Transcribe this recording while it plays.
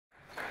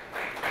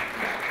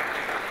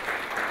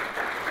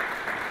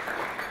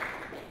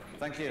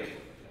Thank you.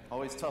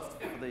 Always tough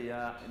for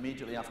the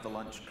immediately after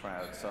lunch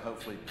crowd, so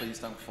hopefully please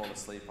don't fall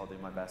asleep. I'll do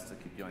my best to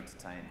keep you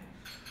entertained.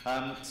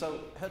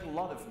 So heard a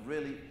lot of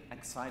really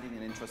exciting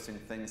and interesting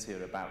things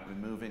here about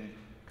removing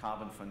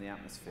carbon from the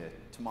atmosphere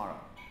tomorrow.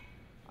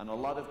 And a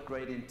lot of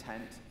great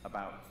intent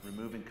about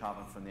removing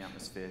carbon from the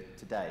atmosphere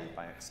today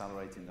by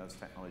accelerating those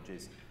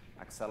technologies,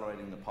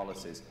 accelerating the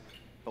policies.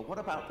 But what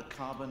about the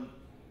carbon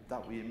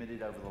that we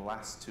emitted over the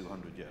last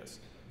 200 years?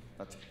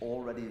 That's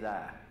already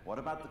there. What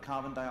about the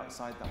carbon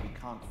dioxide that we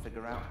can't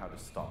figure out how to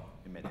stop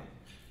emitting?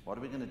 What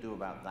are we going to do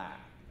about that?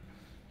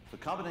 The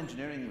carbon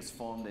engineering was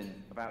formed in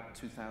about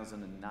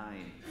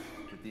 2009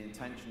 with the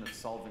intention of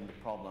solving the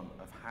problem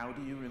of how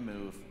do you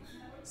remove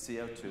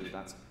CO2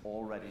 that's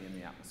already in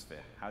the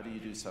atmosphere? How do you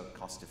do so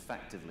cost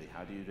effectively?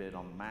 How do you do it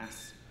en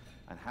masse?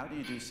 And how do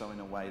you do so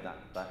in a way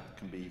that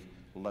can be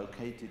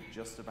located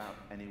just about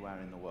anywhere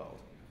in the world?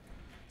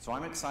 So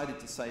I'm excited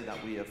to say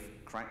that we have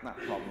cracked that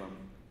problem,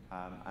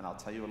 and I'll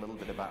tell you a little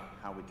bit about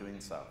how we're doing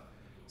so.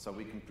 So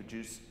we can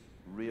produce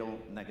real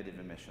negative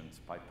emissions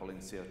by pulling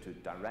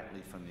CO2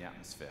 directly from the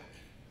atmosphere.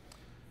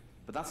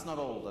 But that's not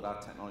all that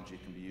our technology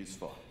can be used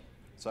for.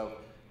 So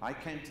I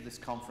came to this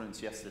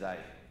conference yesterday.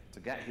 To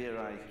get here,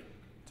 I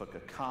took a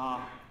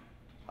car,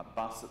 a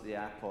bus at the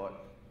airport,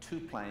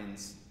 2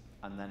 planes,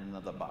 and then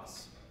another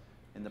bus.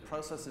 In the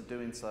process of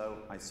doing so,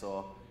 I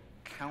saw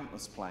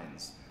countless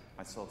planes.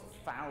 I saw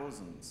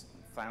thousands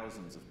and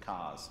thousands of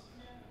cars.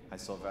 I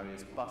saw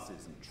various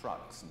buses and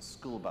trucks and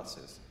school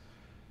buses.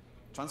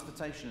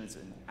 Transportation is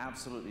an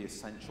absolutely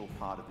essential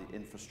part of the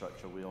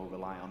infrastructure we all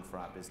rely on for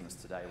our business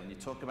today. When you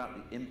talk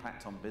about the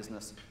impact on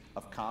business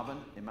of carbon,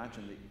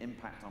 imagine the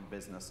impact on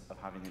business of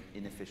having an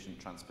inefficient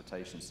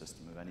transportation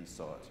system of any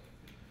sort.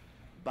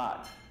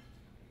 But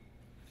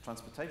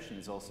transportation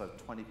is also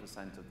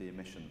 20% of the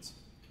emissions,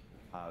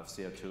 of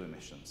CO2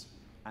 emissions.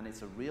 And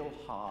it's a real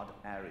hard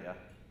area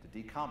to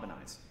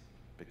decarbonize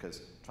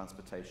because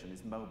transportation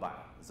is mobile.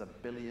 There's 1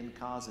 billion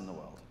cars in the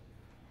world.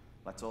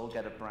 Let's all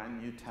get a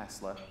brand new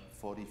Tesla,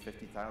 $40,000,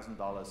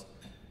 $50,000,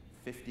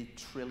 $50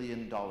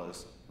 trillion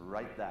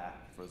right there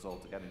for us all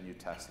to get a new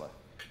Tesla.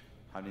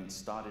 Having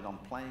started on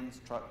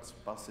planes, trucks,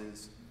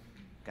 buses,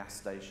 gas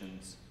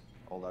stations,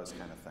 all those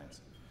kind of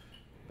things.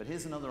 But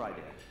here's another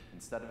idea.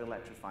 Instead of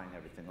electrifying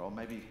everything, or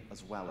maybe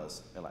as well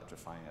as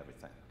electrifying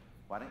everything,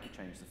 why don't you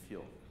change the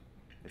fuel?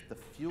 If the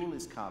fuel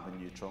is carbon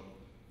neutral,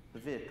 the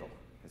vehicle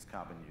is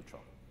carbon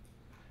neutral.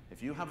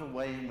 If you have a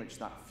way in which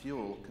that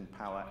fuel can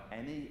power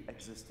any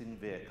existing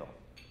vehicle,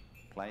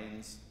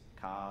 planes,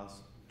 cars,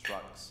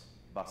 trucks,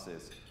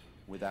 buses,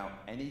 without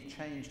any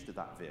change to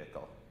that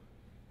vehicle,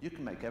 you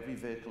can make every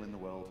vehicle in the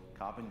world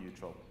carbon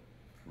neutral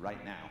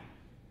right now.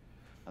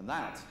 And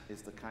that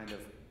is the kind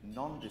of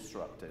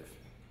non-disruptive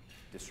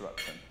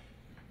disruption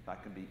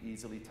that can be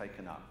easily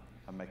taken up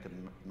and make a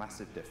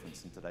massive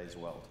difference in today's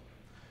world.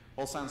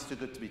 All sounds too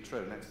good to be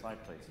true. Next slide,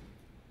 please.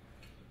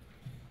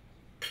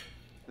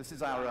 This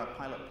is our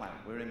pilot plant.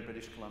 We're in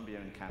British Columbia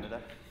in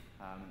Canada,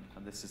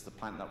 and this is the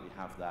plant that we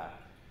have there.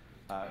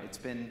 It's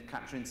been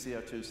capturing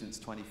CO2 since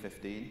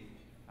 2015,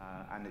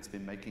 and it's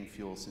been making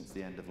fuel since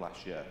the end of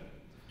last year.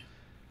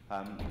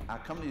 Our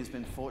company has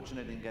been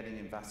fortunate in getting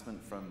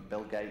investment from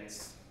Bill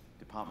Gates,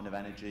 Department of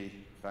Energy,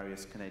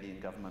 various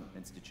Canadian government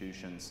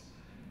institutions,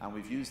 and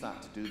we've used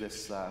that to do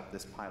this,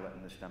 this pilot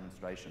and this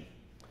demonstration.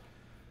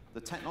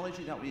 The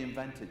technology that we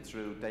invented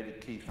through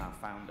David Keith, our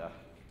founder,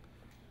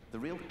 the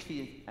real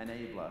key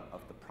enabler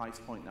of the price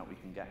point that we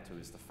can get to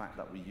is the fact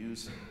that we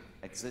use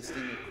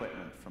existing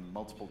equipment from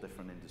multiple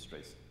different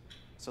industries.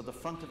 So the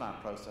front of our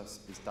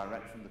process is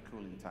direct from the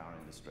cooling tower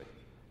industry,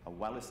 a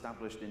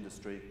well-established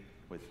industry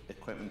with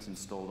equipment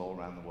installed all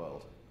around the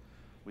world.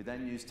 We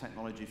then use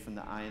technology from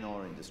the iron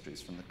ore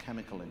industries, from the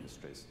chemical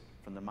industries,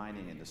 from the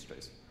mining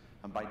industries.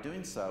 And by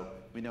doing so,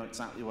 we know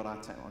exactly what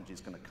our technology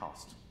is going to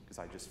cost. Because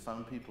I just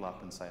phone people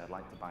up and say, I'd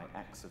like to buy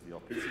X of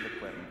your piece of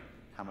equipment,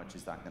 how much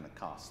is that going to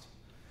cost?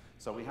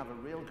 So we have a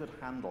real good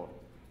handle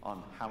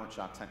on how much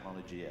our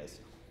technology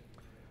is.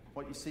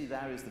 What you see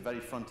there is the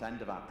very front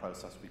end of our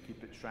process. We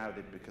keep it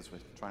shrouded because we're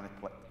trying to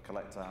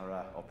collect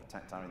our, or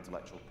protect our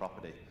intellectual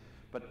property.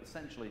 But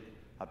essentially,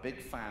 a big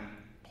fan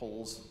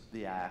pulls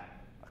the air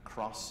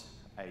across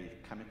a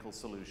chemical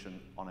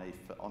solution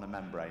on a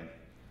membrane.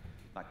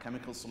 That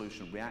chemical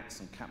solution reacts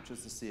and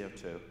captures the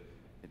CO2.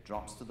 It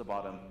drops to the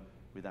bottom.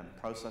 We then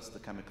process the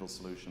chemical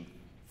solution,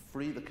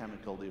 free the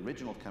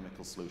original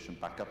chemical solution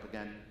back up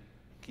again,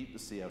 keep the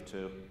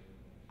CO2,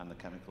 and the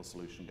chemical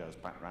solution goes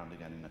back round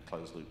again in a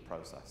closed-loop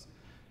process.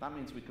 That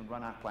means we can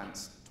run our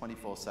plants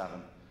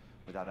 24/7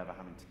 without ever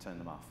having to turn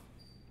them off.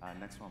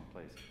 Next one,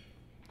 please.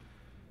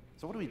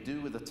 So what do we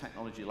do with a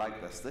technology like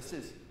this? This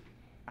is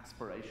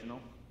aspirational.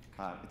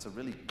 It's a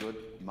really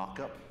good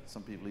mock-up.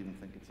 Some people even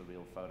think it's a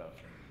real photo.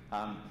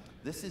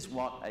 This is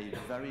what a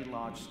very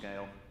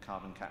large-scale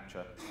carbon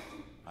capture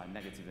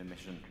negative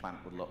emission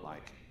plant would look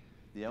like.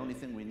 The only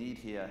thing we need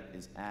here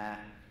is air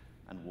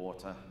and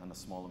water and a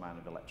small amount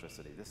of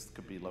electricity. This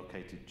could be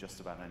located just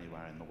about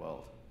anywhere in the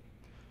world.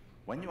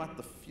 When you add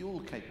the fuel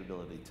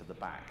capability to the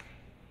back,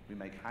 we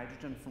make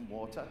hydrogen from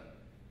water,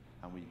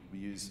 and we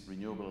use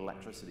renewable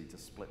electricity to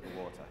split the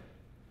water.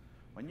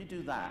 When you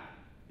do that,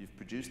 you've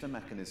produced a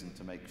mechanism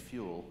to make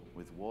fuel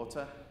with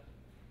water,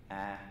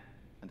 air,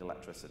 and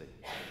electricity.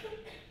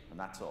 And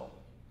that's all.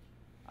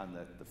 And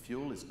the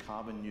fuel is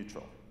carbon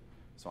neutral.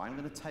 So I'm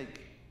going to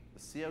take the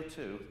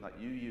CO2 that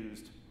you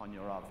used on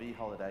your RV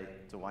holiday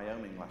to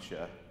Wyoming last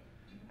year,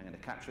 I'm going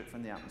to capture it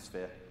from the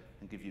atmosphere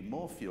and give you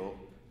more fuel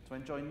to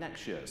enjoy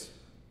next year's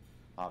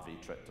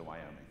RV trip to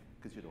Wyoming,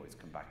 because you'd always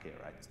come back here,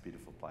 right? It's a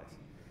beautiful place.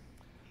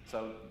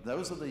 So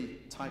those are the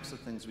types of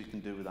things we can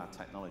do with our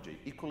technology.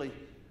 Equally,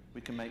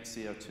 we can make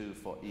CO2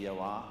 for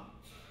EOR.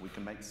 We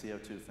can make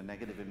CO2 for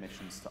negative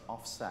emissions to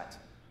offset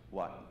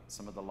what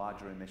some of the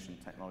larger emission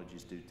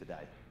technologies do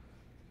today.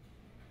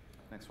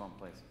 Next one,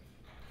 please.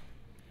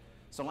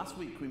 So last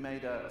week we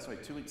made,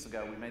 2 weeks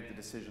ago, we made the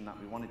decision that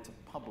we wanted to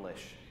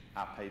publish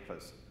our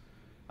papers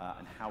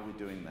and how we're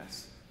doing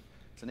this.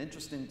 It's an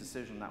interesting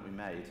decision that we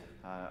made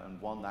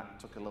and one that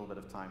took a little bit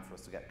of time for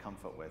us to get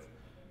comfort with,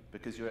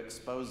 because you're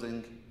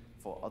exposing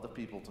for other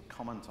people to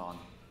comment on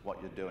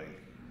what you're doing.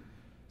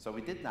 So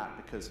we did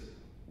that because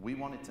we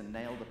wanted to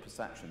nail the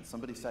perception.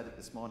 Somebody said it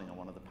this morning on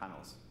one of the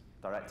panels.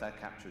 Direct air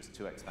capture is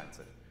too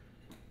expensive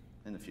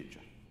in the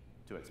future.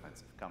 Too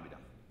expensive, can't be done.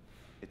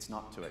 It's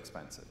not too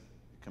expensive.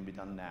 It can be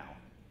done now.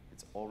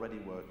 It's already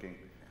working.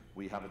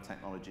 We have a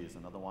technology, as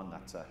another one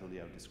that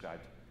Julio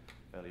described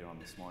earlier on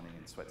this morning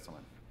in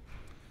Switzerland.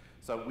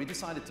 So we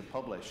decided to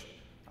publish,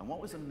 and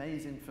what was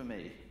amazing for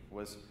me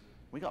was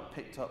we got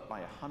picked up by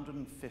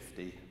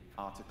 150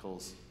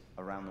 articles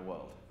around the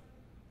world.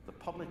 The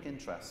public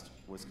interest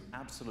was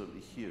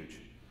absolutely huge.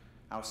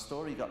 Our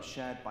story got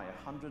shared by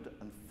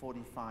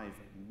 145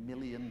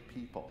 million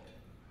people.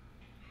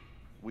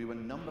 We were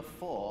number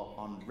 4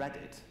 on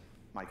Reddit.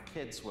 My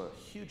kids were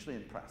hugely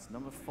impressed.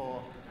 Number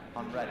 4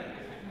 on Reddit.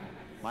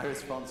 My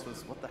response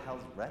was, what the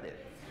hell's Reddit?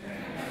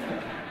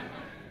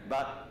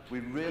 But we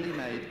really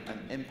made an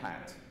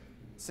impact.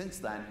 Since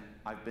then,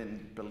 I've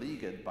been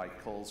beleaguered by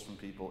calls from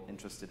people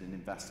interested in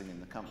investing in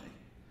the company.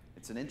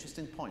 It's an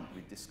interesting point.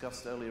 We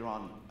discussed earlier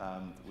on,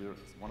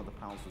 one of the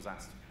panels was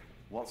asked,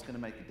 what's going to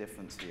make a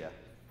difference here?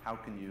 How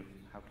can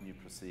you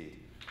proceed?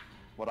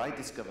 What I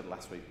discovered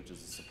last week, which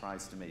is a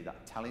surprise to me,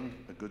 that telling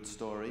a good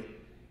story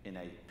in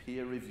a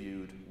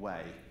peer-reviewed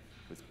way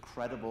with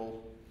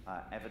credible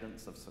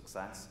evidence of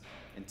success,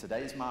 in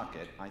today's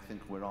market, I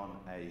think we're on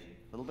a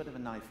little bit of a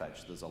knife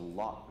edge. There's a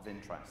lot of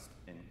interest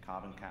in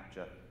carbon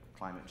capture,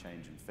 climate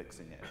change, and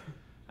fixing it.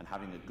 And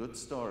having a good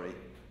story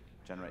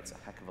generates a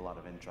heck of a lot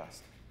of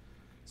interest.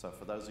 So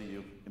for those of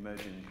you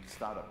emerging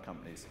startup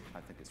companies,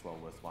 I think it's well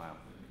worthwhile.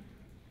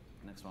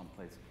 Next one,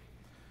 please.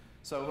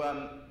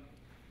 So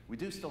we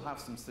do still have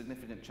some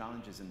significant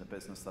challenges in the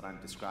business that I'm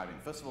describing.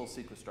 First of all,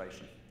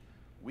 sequestration.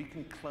 We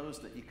can close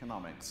the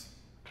economics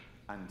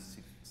and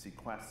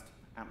sequester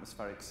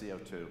atmospheric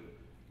CO2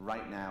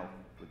 right now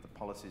with the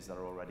policies that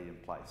are already in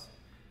place.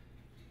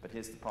 But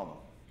here's the problem.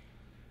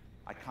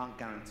 I can't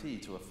guarantee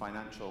to a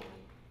financial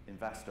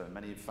investor, and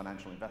many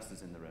financial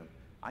investors in the room,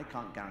 I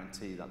can't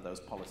guarantee that those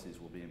policies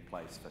will be in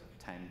place for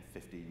 10,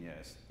 15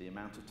 years, the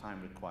amount of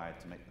time required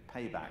to make the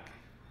payback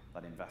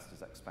that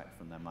investors expect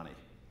from their money.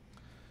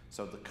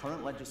 So the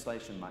current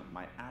legislation,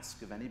 my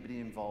ask of anybody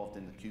involved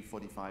in the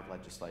Q45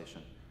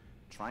 legislation,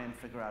 try and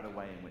figure out a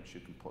way in which you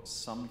can put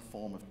some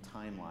form of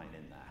timeline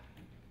in there,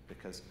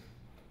 because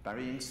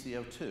burying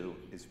CO2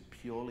 is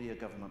purely a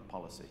government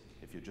policy.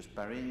 If you're just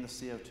burying the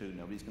CO2,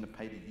 nobody's going to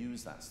pay to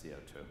use that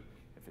CO2.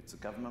 If it's a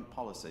government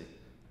policy,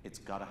 it's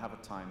got to have a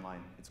timeline,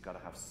 it's got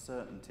to have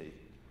certainty,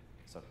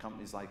 so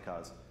companies like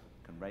us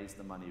can raise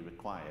the money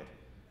required.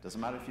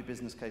 Doesn't matter if your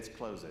business case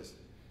closes,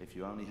 if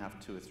you only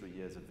have 2 or 3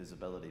 years of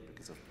visibility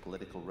because of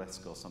political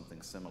risk or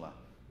something similar,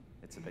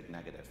 it's a big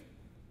negative.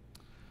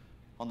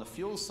 On the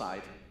fuel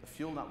side, the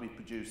fuel that we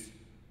produce,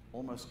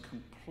 almost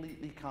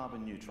completely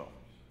carbon neutral.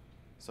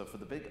 So for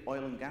the big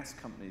oil and gas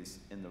companies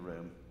in the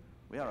room,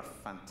 we are a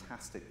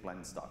fantastic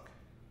blend stock.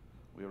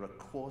 We are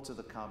 1/4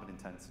 the carbon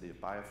intensity of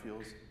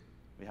biofuels.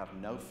 We have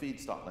no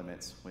feedstock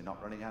limits. We're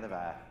not running out of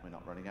air. We're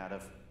not running out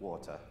of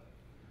water.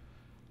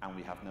 And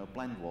we have no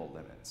blend wall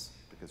limits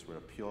because we're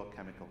a pure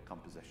chemical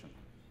composition,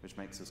 which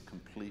makes us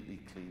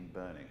completely clean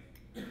burning.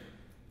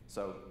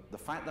 So the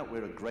fact that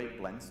we're a great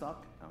blend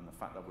stock and the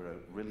fact that we're a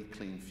really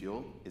clean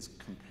fuel is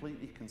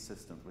completely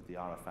consistent with the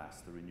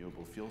RFS, the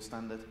Renewable Fuel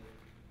Standard,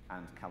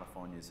 and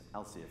California's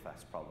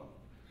LCFS problem.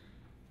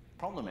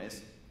 Problem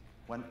is,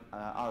 when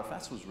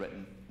RFS was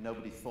written,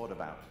 nobody thought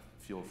about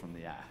fuel from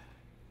the air.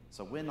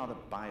 So we're not a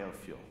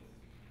biofuel.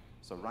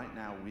 So right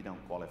now, we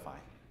don't qualify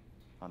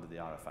under the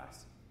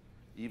RFS,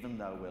 even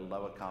though we're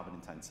lower carbon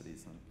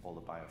intensities than all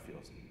the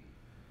biofuels.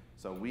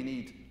 So we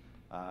need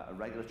a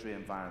regulatory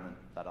environment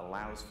that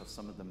allows for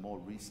some of the more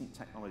recent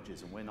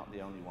technologies, and we're not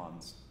the only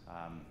ones.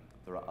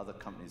 There are other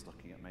companies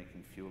looking at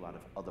making fuel out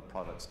of other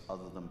products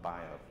other than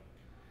bio.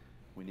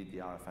 We need the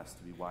RFS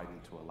to be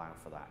widened to allow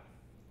for that.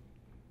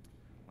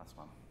 Last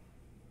one.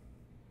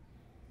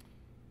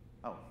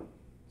 Oh,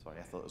 sorry,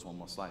 I thought there was one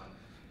more slide.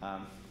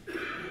 Now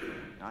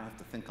I have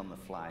to think on the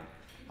fly.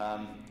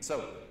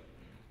 So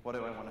what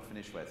do I want to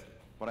finish with?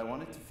 What I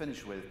wanted to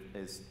finish with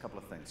is a couple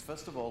of things.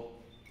 First of all,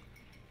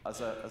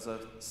 as a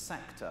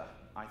sector,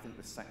 I think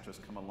this sector has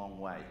come a long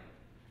way,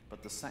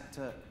 but the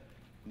sector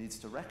needs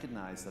to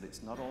recognize that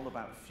it's not all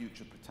about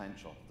future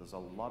potential. There's a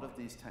lot of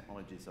these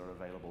technologies that are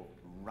available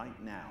right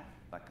now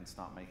that can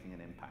start making an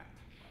impact.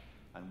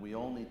 And we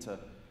all need to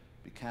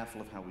be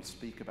careful of how we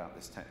speak about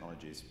these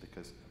technologies,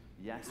 because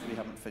yes, we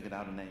haven't figured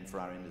out a name for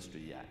our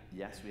industry yet.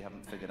 Yes, we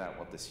haven't figured out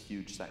what this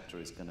huge sector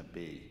is going to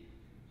be,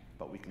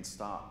 but we can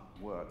start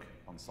work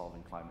on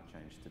solving climate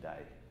change today.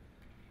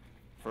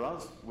 For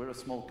us, we're a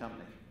small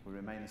company. We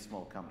remain a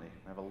small company.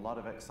 We have a lot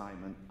of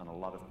excitement and a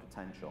lot of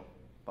potential,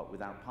 but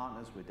without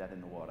partners, we're dead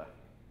in the water.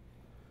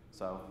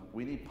 So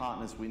we need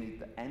partners. We need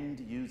the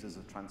end users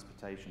of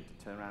transportation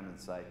to turn around and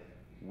say,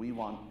 we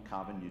want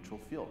carbon neutral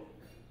fuel.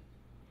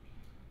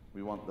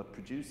 We want the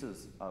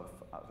producers of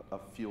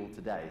fuel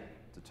today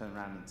to turn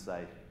around and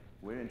say,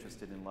 we're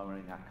interested in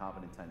lowering our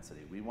carbon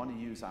intensity. We want to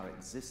use our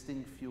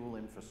existing fuel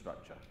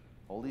infrastructure,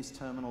 all these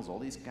terminals, all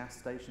these gas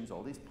stations,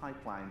 all these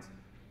pipelines,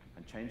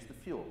 and change the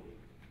fuel,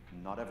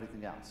 not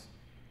everything else,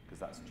 because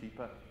that's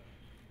cheaper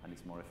and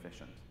it's more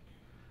efficient.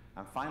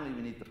 And finally,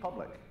 we need the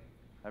public,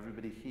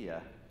 everybody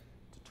here,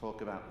 to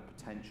talk about the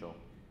potential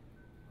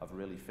of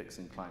really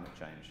fixing climate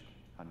change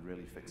and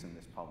really fixing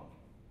this problem.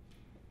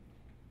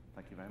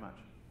 Thank you very much.